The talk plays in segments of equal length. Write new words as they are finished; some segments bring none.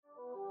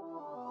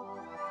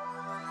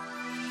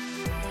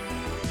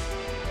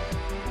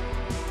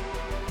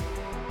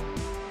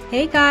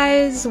Hey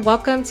guys,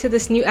 welcome to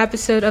this new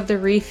episode of The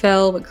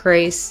Refill with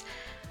Grace.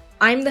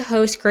 I'm the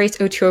host, Grace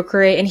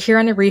Ochokere, and here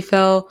on The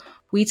Refill,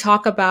 we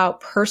talk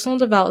about personal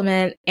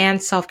development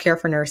and self-care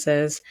for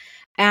nurses.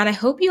 And I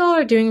hope you all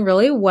are doing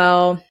really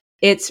well.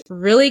 It's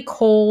really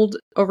cold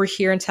over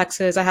here in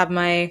Texas. I have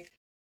my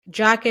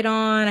jacket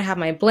on, I have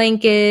my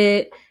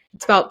blanket.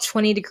 It's about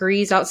 20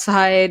 degrees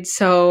outside,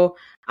 so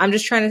I'm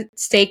just trying to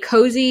stay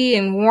cozy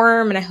and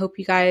warm, and I hope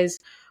you guys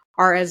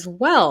are as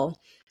well.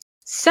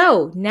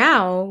 So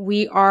now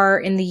we are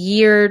in the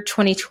year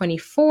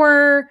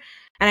 2024,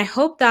 and I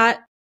hope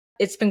that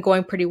it's been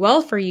going pretty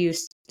well for you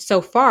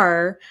so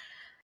far.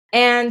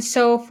 And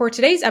so for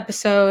today's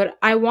episode,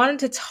 I wanted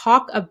to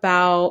talk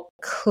about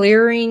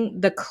clearing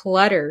the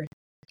clutter.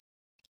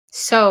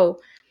 So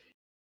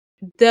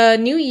the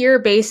new year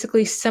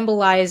basically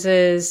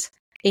symbolizes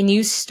a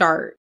new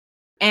start.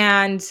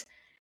 And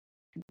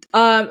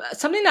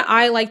something that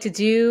I like to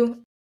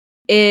do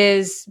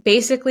is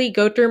basically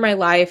go through my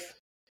life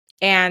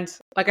and,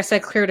 like I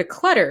said, clear the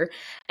clutter.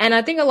 And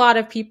I think a lot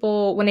of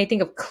people, when they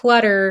think of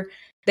clutter,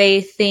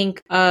 they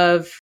think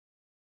of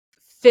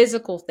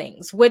physical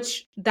things,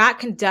 which that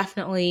can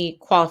definitely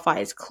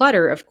qualify as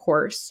clutter, of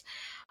course.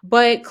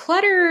 But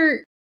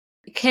clutter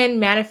can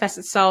manifest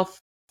itself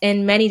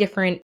in many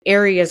different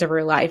areas of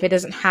our life. It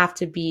doesn't have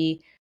to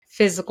be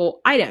physical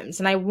items.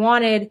 And I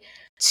wanted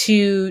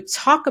to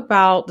talk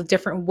about the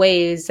different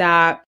ways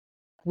that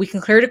we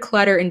can clear the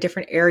clutter in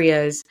different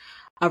areas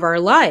of our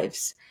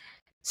lives.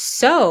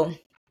 So,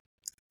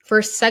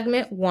 for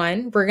segment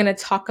one, we're going to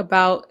talk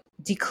about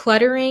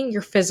decluttering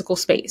your physical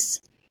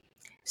space.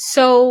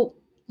 So,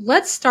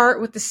 let's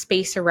start with the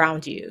space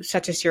around you,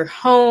 such as your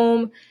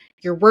home,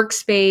 your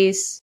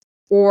workspace,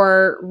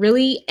 or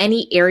really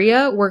any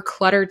area where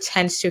clutter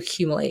tends to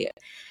accumulate.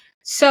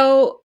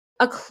 So,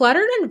 a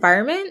cluttered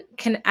environment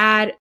can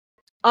add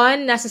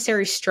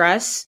unnecessary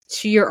stress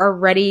to your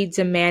already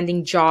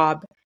demanding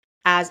job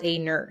as a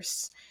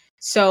nurse.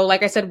 So,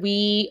 like I said,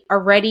 we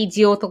already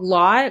deal with a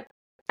lot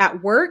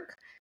at work.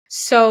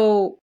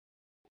 So,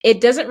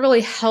 it doesn't really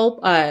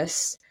help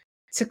us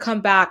to come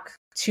back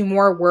to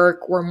more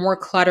work or more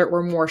clutter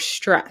or more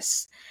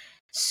stress.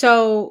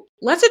 So,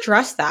 let's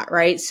address that,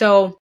 right?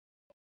 So,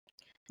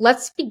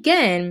 let's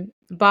begin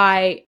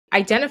by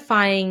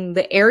identifying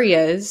the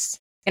areas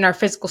in our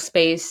physical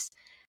space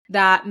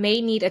that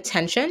may need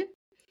attention,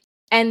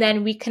 and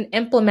then we can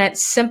implement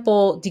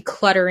simple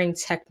decluttering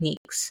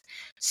techniques.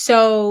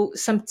 So,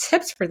 some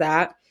tips for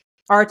that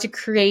are to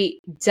create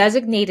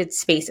designated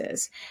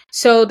spaces.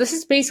 So, this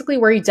is basically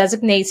where you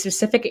designate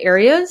specific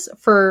areas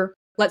for,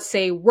 let's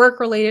say, work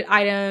related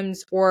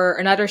items or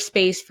another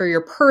space for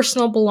your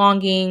personal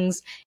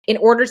belongings in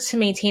order to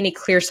maintain a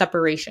clear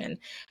separation.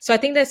 So, I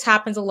think this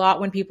happens a lot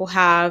when people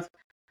have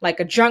like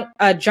a junk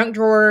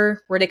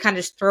drawer where they kind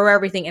of just throw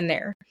everything in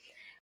there.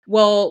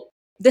 Well,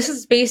 this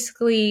is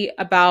basically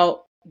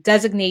about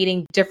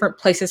designating different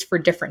places for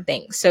different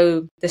things.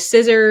 So the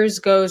scissors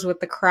goes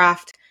with the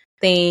craft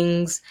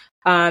things.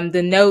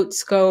 The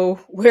notes go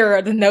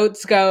where the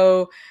notes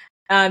go.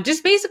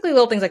 Just basically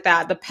little things like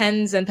that. The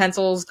pens and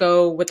pencils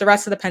go with the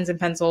rest of the pens and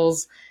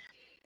pencils.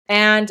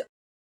 And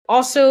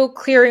also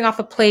clearing off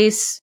a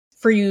place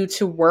for you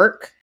to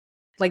work.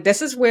 Like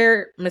this is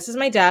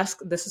my desk.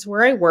 This is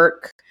where I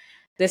work.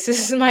 This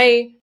is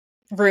my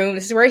room.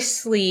 This is where I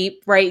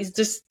sleep, right? It's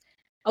just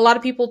a lot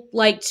of people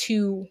like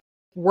to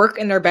work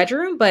in their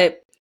bedroom,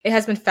 but it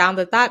has been found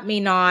that that may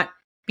not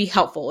be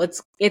helpful.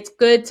 It's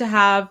good to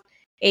have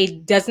a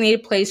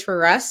designated place for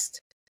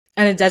rest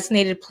and a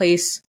designated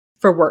place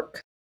for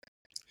work.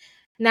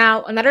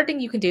 Now, another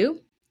thing you can do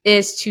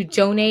is to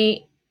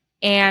donate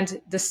and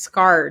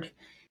discard.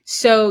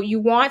 So you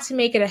want to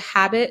make it a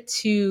habit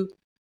to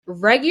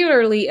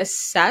regularly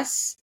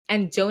assess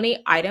and donate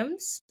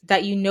items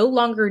that you no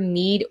longer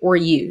need or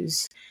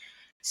use.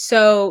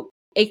 So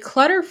a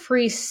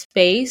clutter-free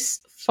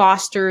space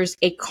fosters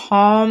a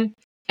calm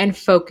and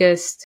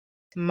focused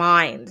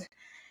mind.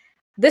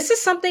 This is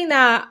something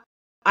that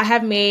I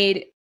have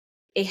made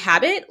a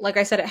habit. Like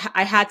I said,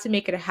 I had to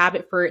make it a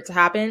habit for it to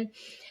happen.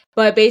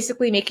 But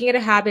basically, making it a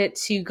habit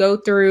to go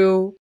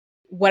through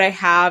what I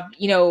have,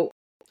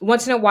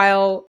 once in a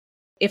while,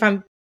 if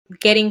I'm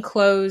getting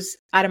clothes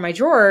out of my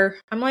drawer,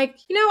 I'm like,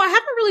 I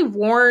haven't really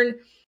worn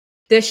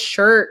this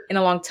shirt in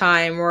a long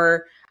time,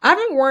 or I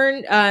haven't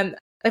worn,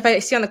 if I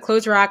see on the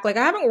clothes rack, like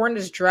I haven't worn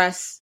this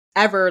dress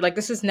ever. Like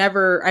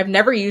I've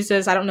never used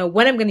this. I don't know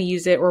when I'm going to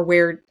use it or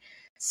where.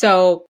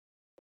 So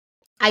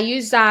I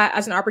use that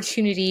as an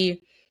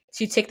opportunity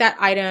to take that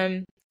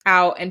item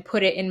out and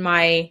put it in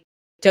my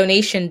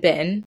donation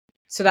bin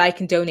so that I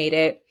can donate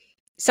it.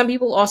 Some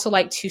people also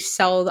like to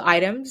sell the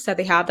items that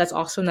they have. That's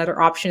also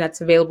another option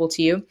that's available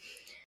to you.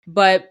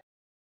 But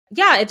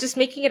yeah, it's just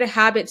making it a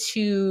habit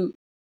to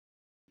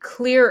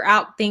clear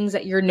out things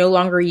that you're no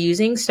longer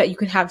using so that you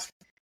can have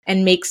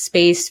and make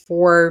space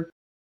for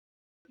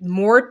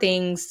more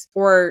things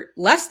or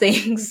less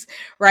things,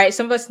 right?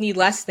 Some of us need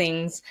less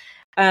things,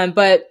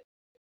 but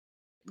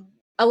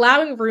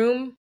allowing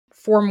room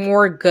for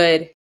more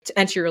good to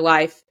enter your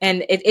life.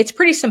 And it's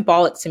pretty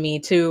symbolic to me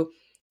to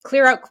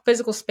clear out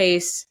physical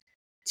space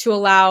to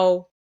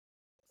allow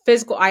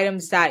physical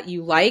items that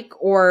you like,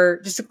 or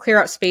just to clear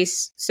out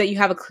space so that you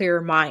have a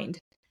clearer mind,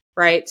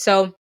 right?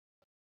 So,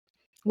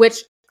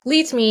 which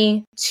leads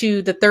me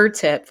to the third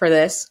tip for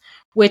this,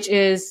 which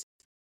is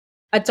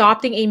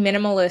adopting a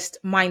minimalist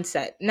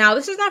mindset. Now,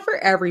 this is not for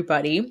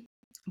everybody,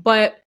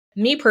 but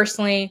me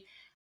personally,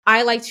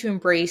 I like to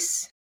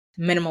embrace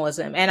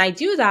minimalism. And I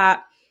do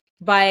that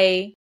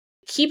by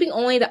keeping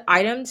only the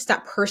items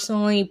that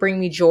personally bring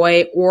me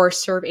joy or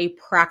serve a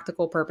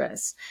practical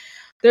purpose.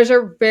 There's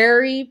a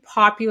very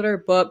popular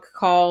book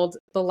called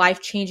The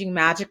Life-Changing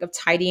Magic of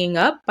Tidying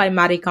Up by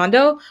Marie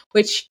Kondo,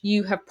 which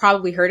you have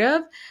probably heard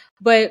of.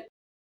 But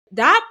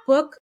that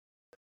book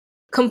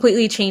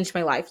completely changed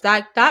my life.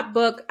 That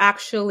book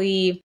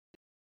actually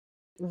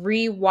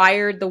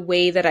rewired the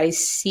way that I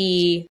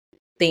see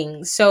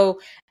things. So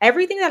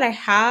everything that I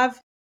have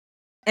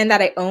and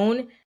that I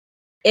own,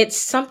 it's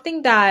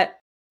something that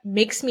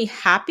makes me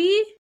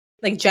happy,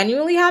 like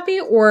genuinely happy,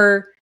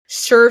 or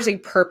serves a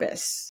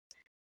purpose.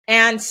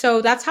 And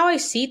so that's how I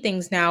see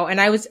things now. And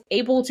I was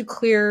able to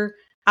clear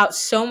out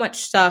so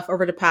much stuff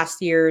over the past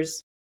few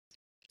years.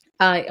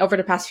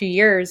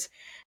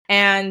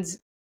 And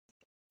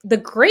the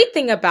great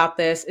thing about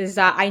this is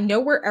that I know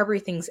where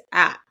everything's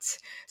at.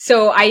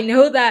 So I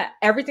know that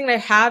everything that I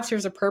have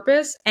serves a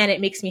purpose and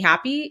it makes me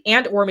happy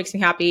or makes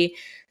me happy.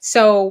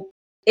 So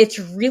it's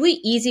really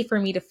easy for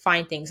me to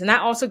find things. And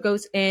that also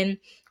goes in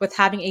with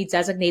having a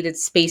designated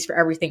space for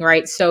everything,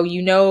 right? So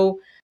you know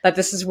that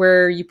this is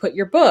where you put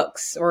your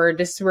books, or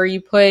this is where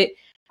you put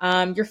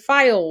your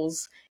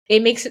files.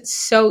 It makes it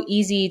so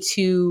easy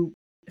to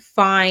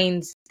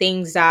find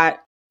things that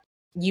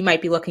you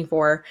might be looking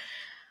for.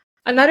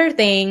 Another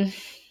thing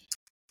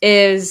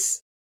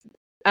is,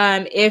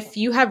 if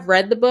you have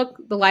read the book,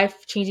 The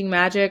Life-Changing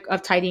Magic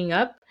of Tidying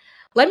Up,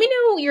 let me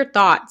know your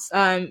thoughts.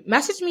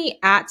 Message me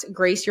at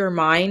Grace Your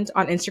Mind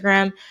on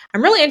Instagram.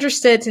 I'm really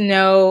interested to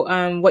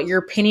know what your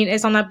opinion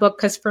is on that book,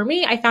 because for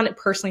me, I found it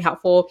personally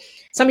helpful.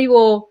 Some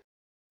people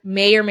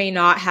may or may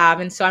not have,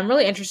 and so I'm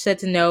really interested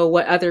to know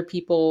what other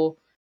people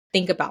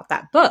think about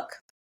that book.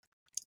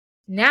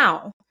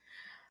 Now,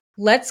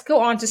 let's go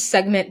on to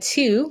segment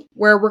 2,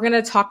 where we're going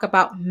to talk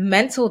about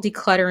mental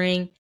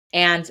decluttering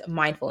and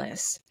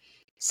mindfulness.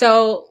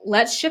 So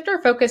let's shift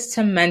our focus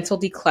to mental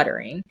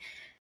decluttering.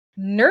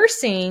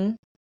 Nursing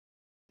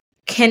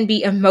can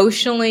be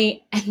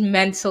emotionally and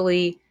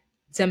mentally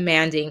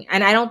demanding.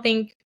 And I don't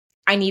think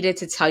I needed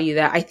to tell you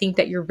that. I think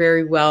that you're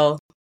very well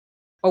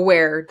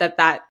aware that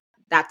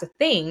that's a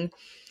thing.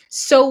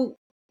 So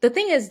the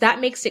thing is, that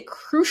makes it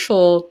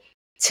crucial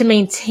to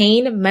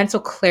maintain mental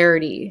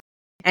clarity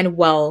and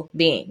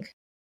well-being.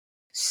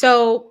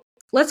 So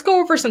let's go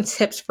over some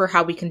tips for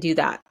how we can do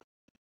that.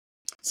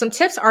 Some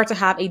tips are to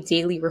have a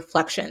daily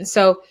reflection.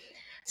 So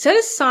set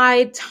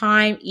aside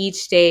time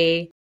each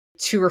day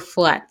to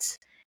reflect.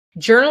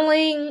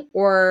 Journaling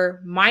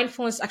or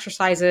mindfulness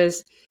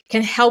exercises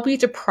can help you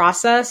to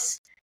process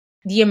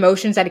the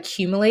emotions that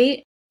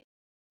accumulate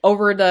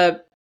over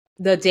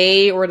the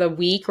day or the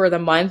week or the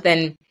month,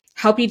 and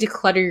help you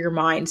declutter your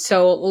mind.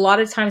 So a lot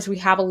of times we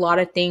have a lot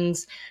of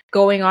things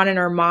going on in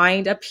our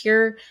mind up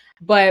here,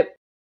 but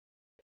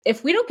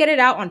if we don't get it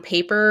out on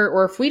paper,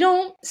 or if we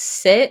don't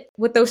sit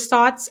with those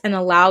thoughts and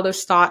allow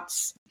those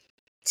thoughts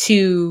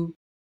to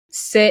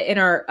sit in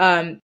our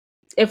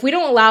if we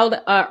don't allow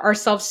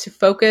ourselves to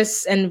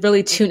focus and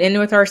really tune in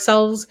with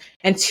ourselves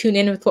and tune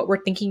in with what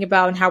we're thinking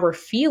about and how we're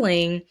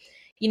feeling,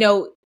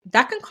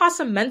 that can cause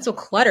some mental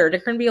clutter. There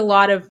can be a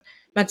lot of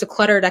mental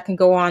clutter that can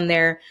go on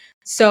there.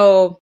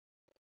 So,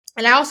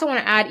 and I also want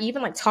to add,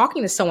 even like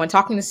talking to someone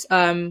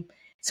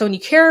you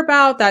care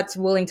about that's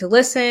willing to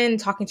listen,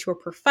 talking to a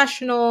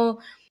professional,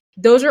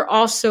 those are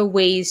also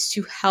ways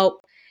to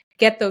help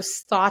get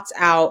those thoughts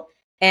out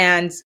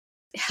and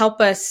help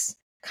us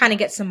kind of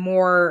get some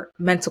more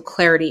mental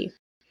clarity.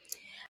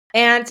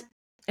 And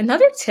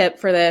another tip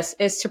for this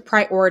is to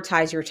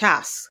prioritize your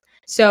tasks.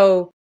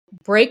 So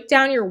break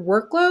down your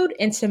workload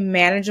into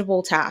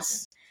manageable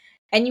tasks.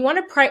 And you want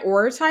to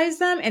prioritize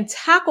them and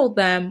tackle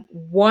them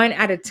one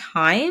at a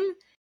time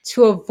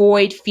to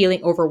avoid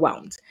feeling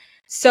overwhelmed.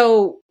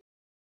 So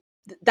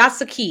that's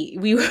the key.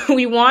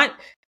 We want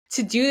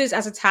to do this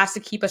as a task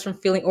to keep us from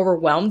feeling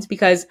overwhelmed,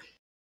 because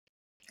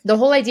the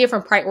whole idea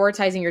from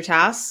prioritizing your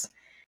tasks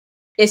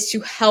is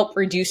to help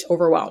reduce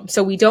overwhelm.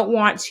 So we don't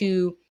want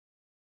to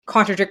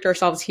contradict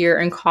ourselves here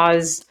and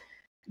cause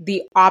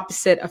the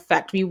opposite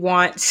effect. We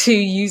want to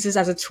use this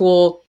as a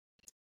tool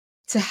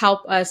to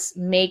help us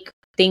make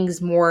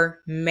things more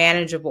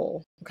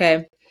manageable.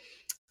 Okay.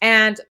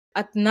 And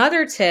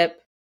another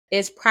tip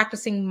is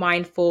practicing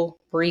mindful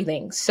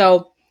breathing.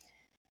 So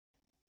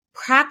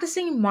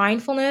practicing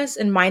mindfulness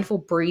and mindful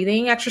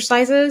breathing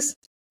exercises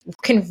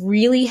can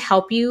really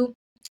help you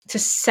to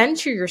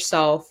center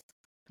yourself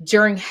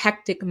during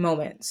hectic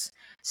moments.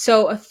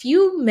 So a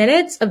few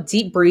minutes of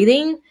deep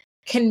breathing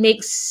can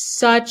make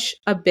such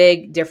a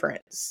big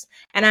difference.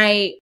 And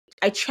I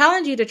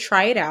challenge you to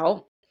try it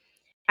out.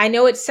 I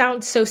know it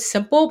sounds so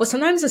simple, but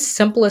sometimes the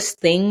simplest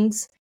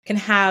things can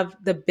have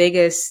the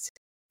biggest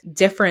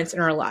difference in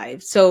our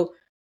lives. So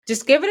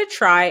just give it a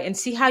try and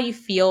see how you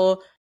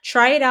feel.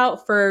 Try it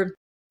out for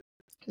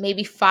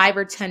maybe 5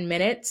 or 10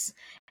 minutes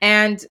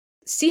and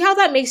see how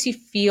that makes you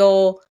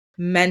feel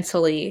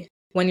mentally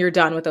when you're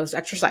done with those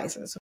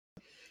exercises.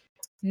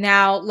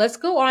 Now, let's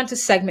go on to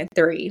segment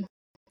 3.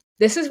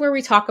 This is where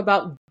we talk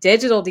about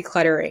digital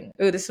decluttering.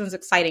 Ooh, this one's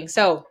exciting.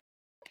 So,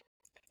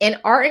 in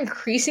our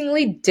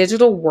increasingly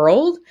digital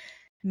world,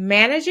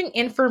 managing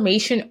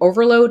information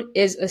overload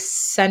is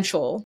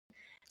essential.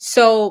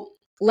 So,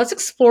 let's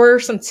explore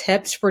some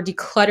tips for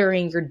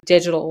decluttering your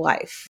digital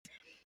life.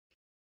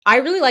 I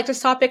really like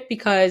this topic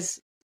because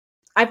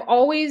I've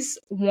always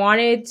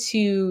wanted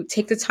to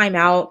take the time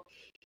out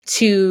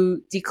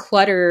to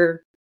declutter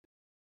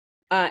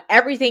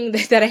everything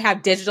that I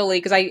have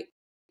digitally because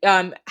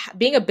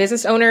being a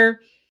business owner,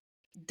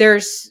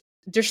 there's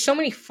so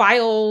many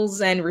files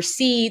and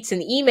receipts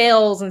and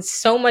emails and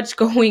so much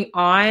going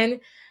on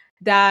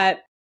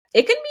that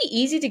it can be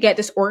easy to get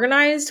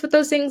disorganized with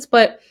those things.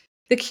 But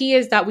the key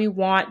is that we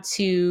want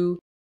to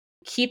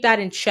keep that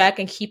in check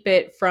and keep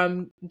it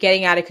from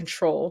getting out of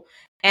control.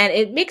 And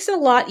it makes it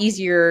a lot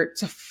easier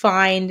to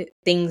find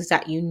things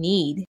that you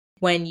need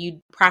when you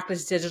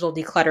practice digital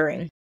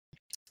decluttering.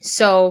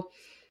 So,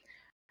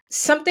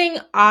 something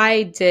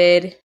I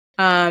did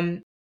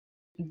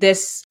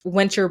this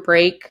winter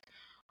break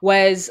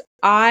was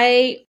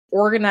I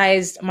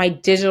organized my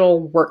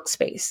digital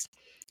workspace.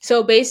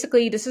 So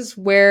basically, this is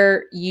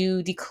where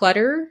you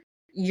declutter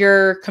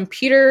your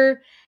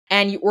computer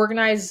and you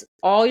organize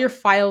all your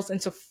files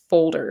into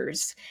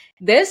folders.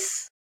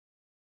 This,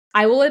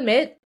 I will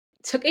admit,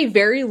 took a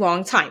very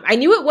long time. I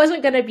knew it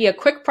wasn't going to be a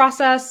quick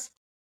process,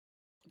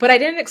 but I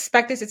didn't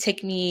expect it to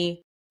take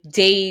me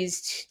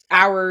days,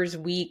 hours,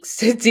 weeks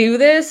to do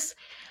this.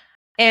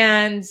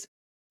 And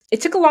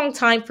it took a long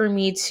time for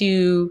me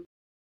to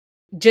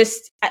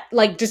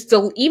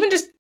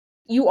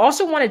you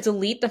also want to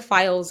delete the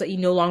files that you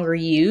no longer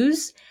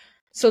use.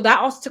 So that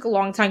also took a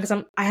long time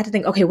because I had to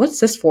think, okay, what's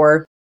this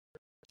for?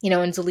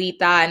 And delete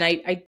that. And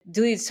I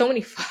deleted so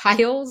many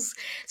files.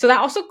 So that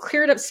also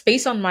cleared up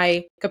space on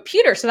my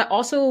computer. So that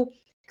also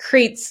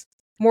creates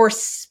more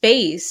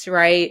space,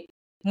 right?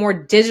 More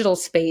digital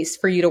space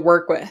for you to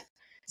work with.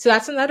 So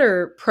that's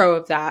another pro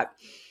of that.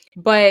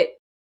 But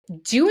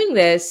doing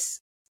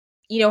this,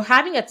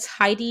 having a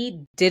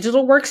tidy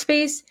digital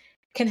workspace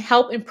can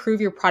help improve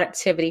your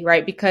productivity,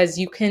 right? Because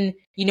you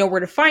know where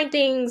to find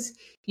things.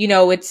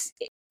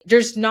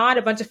 There's not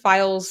a bunch of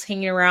files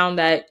hanging around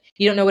that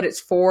you don't know what it's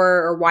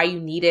for or why you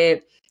need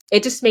it.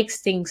 It just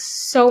makes things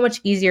so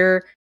much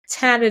easier.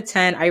 10 out of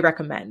 10, I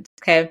recommend.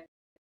 Okay.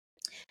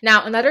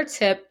 Now, another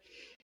tip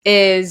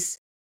is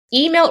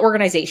email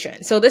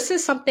organization. So this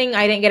is something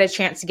I didn't get a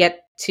chance to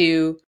get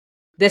to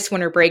this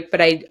winter break,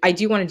 but I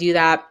do want to do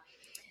that.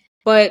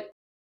 But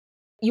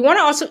you want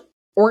to also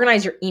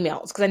organize your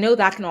emails because I know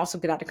that can also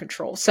get out of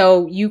control.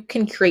 So you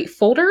can create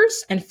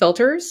folders and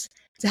filters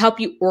to help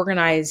you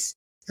organize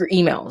your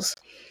emails.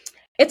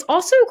 It's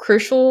also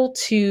crucial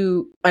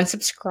to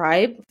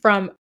unsubscribe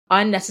from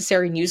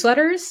unnecessary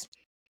newsletters,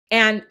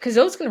 and because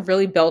those can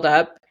really build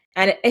up.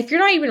 And if you're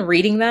not even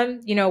reading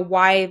them,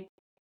 why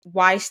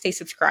stay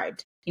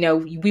subscribed?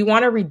 We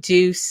want to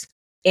reduce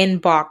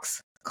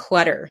inbox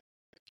clutter.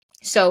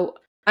 So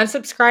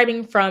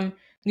unsubscribing from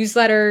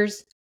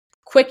newsletters,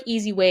 quick,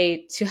 easy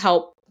way to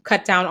help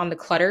cut down on the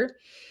clutter.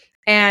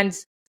 And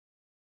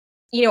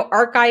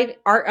archiving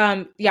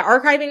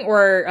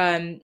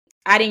or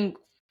adding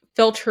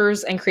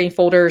filters and creating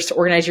folders to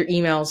organize your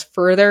emails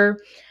further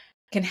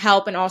can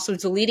help, and also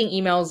deleting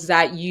emails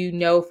that you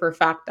know for a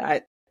fact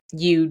that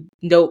you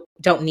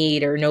don't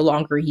need or no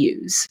longer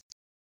use.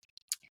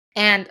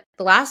 And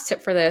the last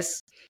tip for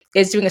this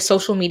is doing a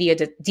social media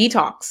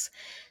detox.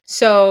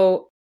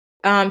 So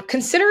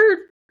consider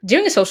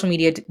doing a social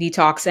media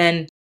detox,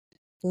 and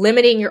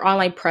limiting your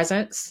online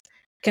presence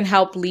can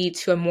help lead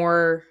to a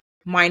more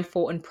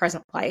mindful and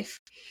present life.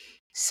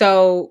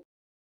 So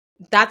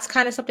that's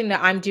kind of something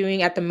that I'm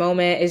doing at the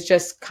moment, is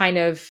just kind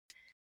of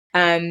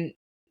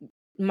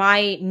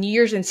my New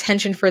Year's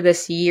intention for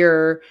this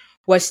year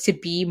was to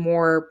be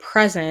more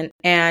present.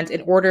 And in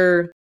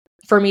order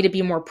for me to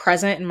be more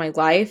present in my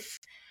life,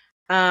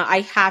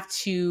 I have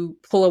to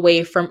pull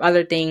away from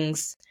other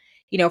things,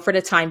 for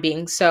the time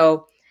being.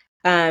 So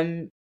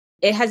it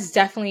has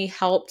definitely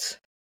helped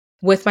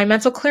with my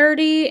mental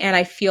clarity, and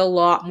I feel a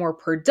lot more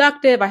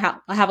productive. I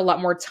have a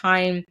lot more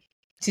time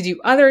to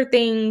do other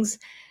things.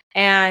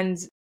 And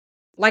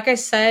like I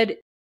said,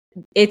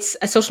 it's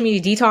a social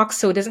media detox,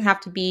 so it doesn't have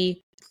to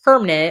be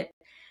permanent,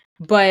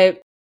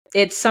 but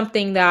it's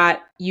something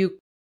that you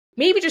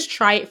maybe just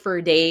try it for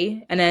a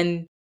day, and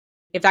then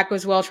if that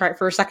goes well, try it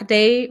for a second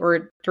day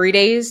or 3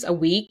 days, a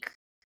week,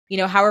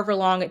 however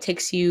long it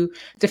takes you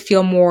to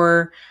feel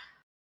more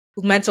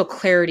mental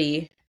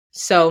clarity.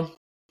 So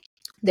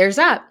there's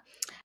that.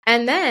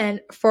 And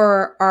then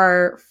for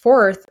our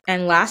fourth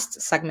and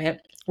last segment,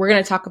 we're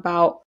going to talk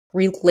about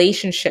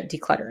relationship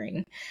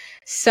decluttering.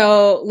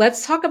 So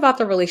let's talk about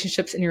the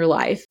relationships in your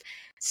life.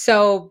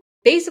 So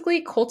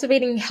basically,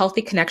 cultivating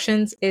healthy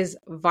connections is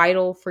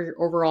vital for your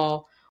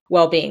overall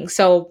well-being.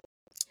 So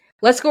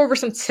let's go over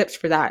some tips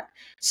for that.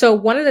 So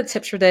one of the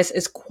tips for this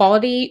is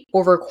quality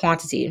over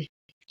quantity.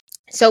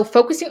 So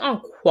focusing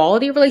on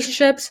quality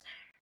relationships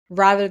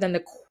rather than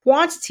the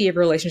quantity of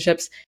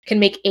relationships can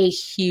make a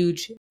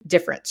huge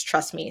difference,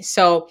 trust me.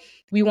 So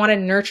we want to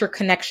nurture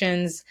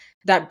connections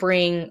that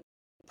bring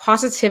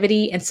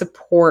positivity and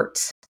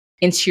support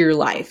into your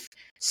life.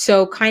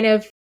 So kind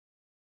of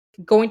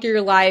going through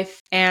your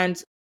life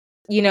and,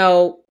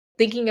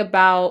 thinking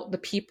about the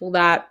people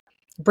that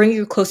bring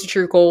you closer to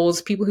your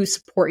goals, people who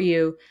support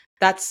you,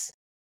 that's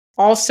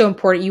also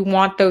important. You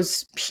want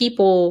those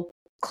people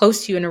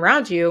close to you and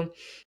around you.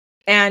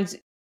 And,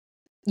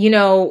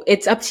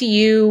 it's up to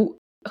you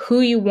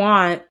who you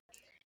want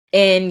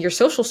in your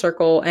social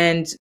circle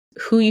and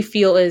who you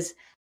feel is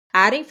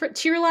adding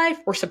to your life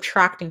or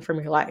subtracting from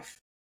your life.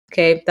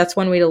 Okay, that's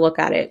one way to look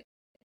at it.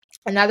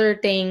 Another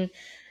thing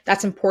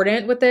that's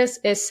important with this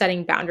is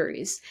setting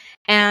boundaries.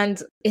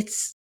 And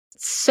it's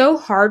so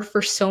hard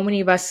for so many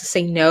of us to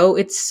say no.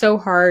 It's so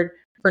hard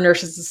for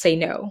nurses to say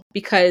no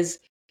because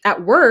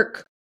at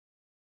work,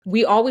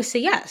 we always say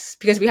yes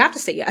because we have to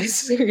say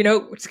yes,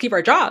 to keep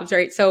our jobs,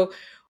 right? So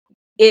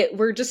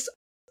we're just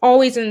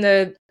always in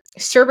the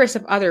service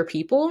of other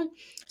people.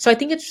 So I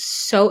think it's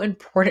so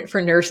important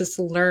for nurses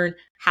to learn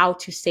how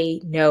to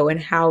say no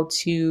and how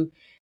to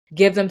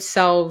give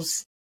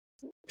themselves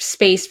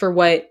space for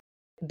what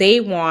they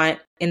want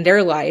in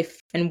their life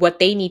and what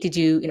they need to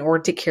do in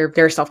order to take care of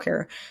their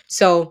self-care.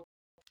 So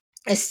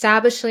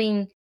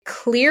establishing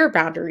clear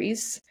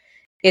boundaries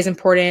is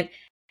important,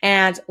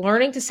 and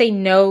learning to say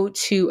no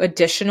to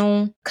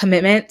additional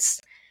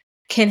commitments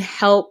can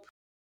help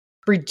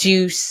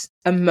reduce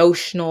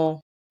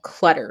emotional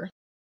clutter.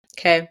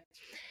 Okay.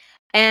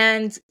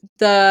 And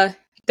the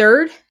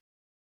third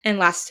and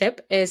last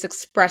tip is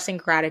expressing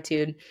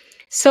gratitude.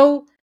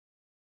 So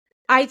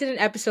I did an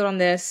episode on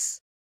this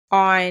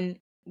on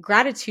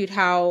gratitude,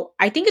 how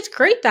I think it's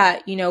great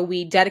that,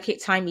 we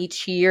dedicate time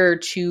each year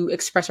to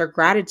express our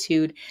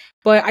gratitude.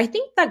 But I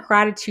think that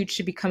gratitude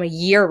should become a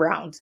year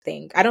round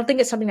thing. I don't think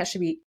it's something that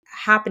should be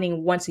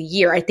happening once a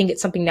year. I think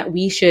it's something that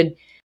we should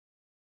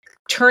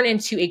turn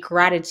into a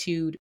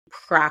gratitude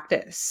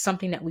practice,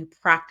 something that we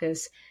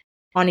practice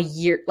on a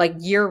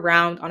year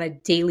round on a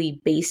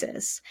daily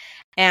basis.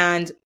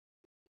 And,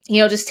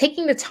 just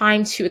taking the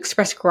time to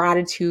express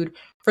gratitude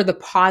for the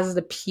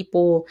positive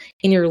people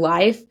in your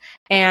life.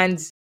 And,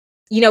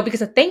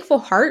 because a thankful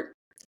heart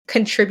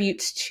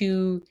contributes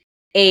to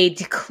a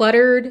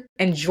decluttered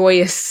and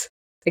joyous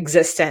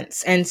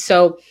existence. And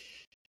so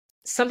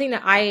something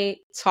that I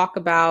talk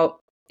about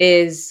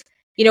is,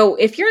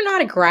 if you're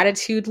not a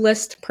gratitude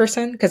list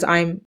person, because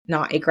I'm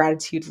not a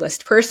gratitude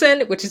list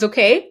person, which is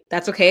okay,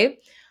 that's okay.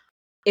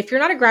 If you're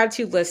not a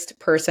gratitude list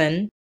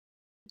person,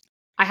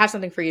 I have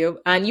something for you,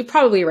 and you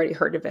probably already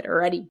heard of it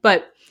already,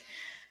 but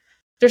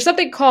there's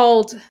something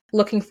called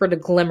looking for the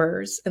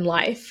glimmers in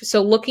life.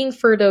 So looking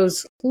for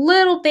those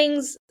little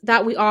things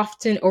that we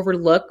often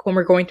overlook when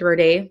we're going through our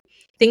day,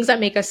 things that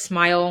make us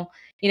smile.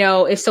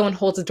 If someone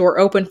holds a door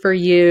open for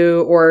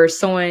you, or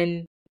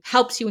someone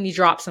helps you when you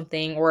drop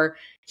something, or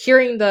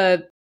hearing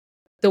the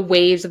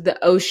waves of the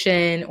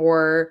ocean,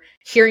 or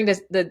hearing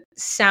the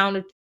sound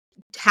of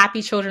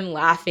happy children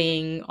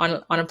laughing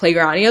on a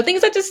playground,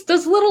 things that just,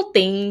 those little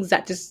things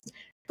that just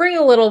bring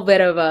a little bit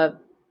of a,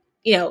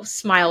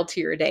 smile to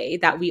your day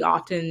that we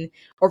often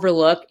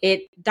overlook.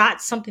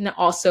 That's something that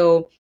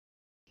also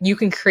you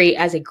can create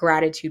as a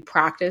gratitude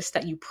practice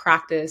that you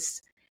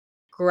practice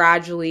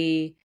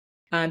gradually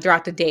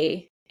throughout the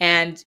day.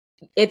 And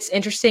it's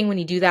interesting when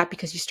you do that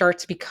because you start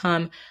to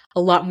become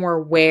a lot more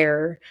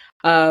aware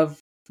of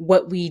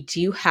what we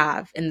do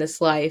have in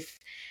this life.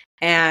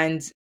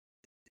 And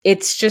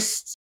it's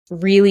just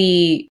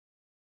really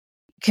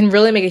can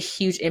really make a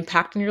huge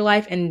impact in your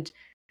life and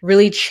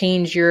really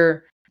change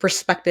your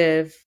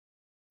perspective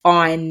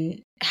on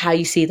how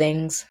you see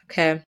things.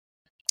 Okay.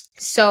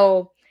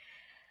 So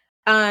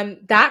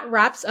that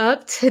wraps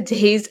up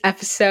today's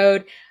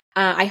episode.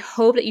 I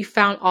hope that you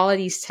found all of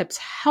these tips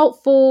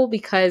helpful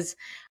because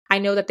I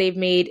know that they've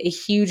made a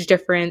huge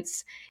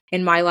difference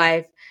in my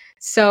life.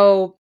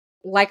 So,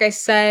 like I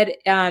said,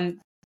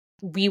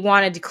 we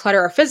want to declutter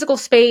our physical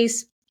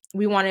space.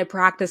 We want to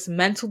practice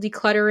mental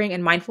decluttering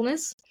and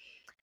mindfulness.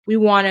 We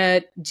want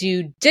to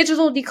do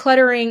digital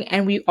decluttering,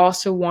 and we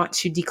also want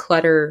to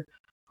declutter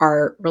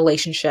our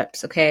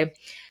relationships. Okay.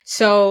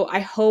 So I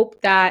hope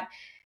that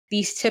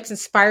these tips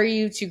inspire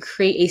you to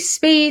create a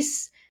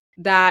space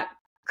that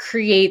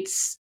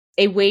creates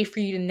a way for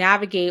you to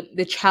navigate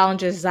the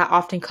challenges that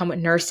often come with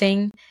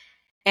nursing.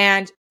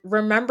 And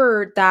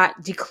remember that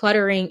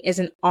decluttering is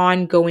an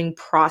ongoing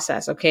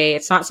process, okay?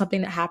 It's not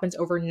something that happens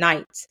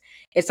overnight.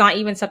 It's not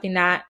even something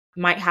that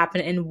might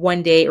happen in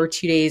 1 day or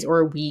 2 days or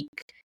a week.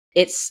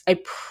 It's a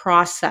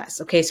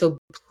process, okay? So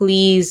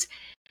please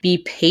be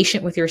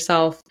patient with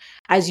yourself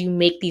as you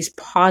make these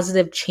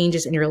positive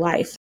changes in your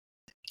life.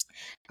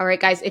 All right,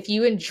 guys, if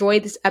you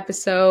enjoyed this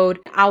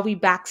episode, I'll be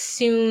back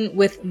soon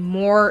with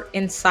more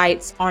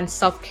insights on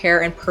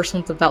self-care and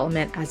personal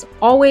development as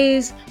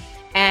always.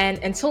 And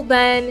until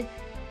then,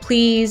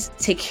 please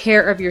take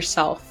care of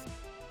yourself.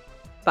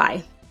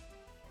 Bye.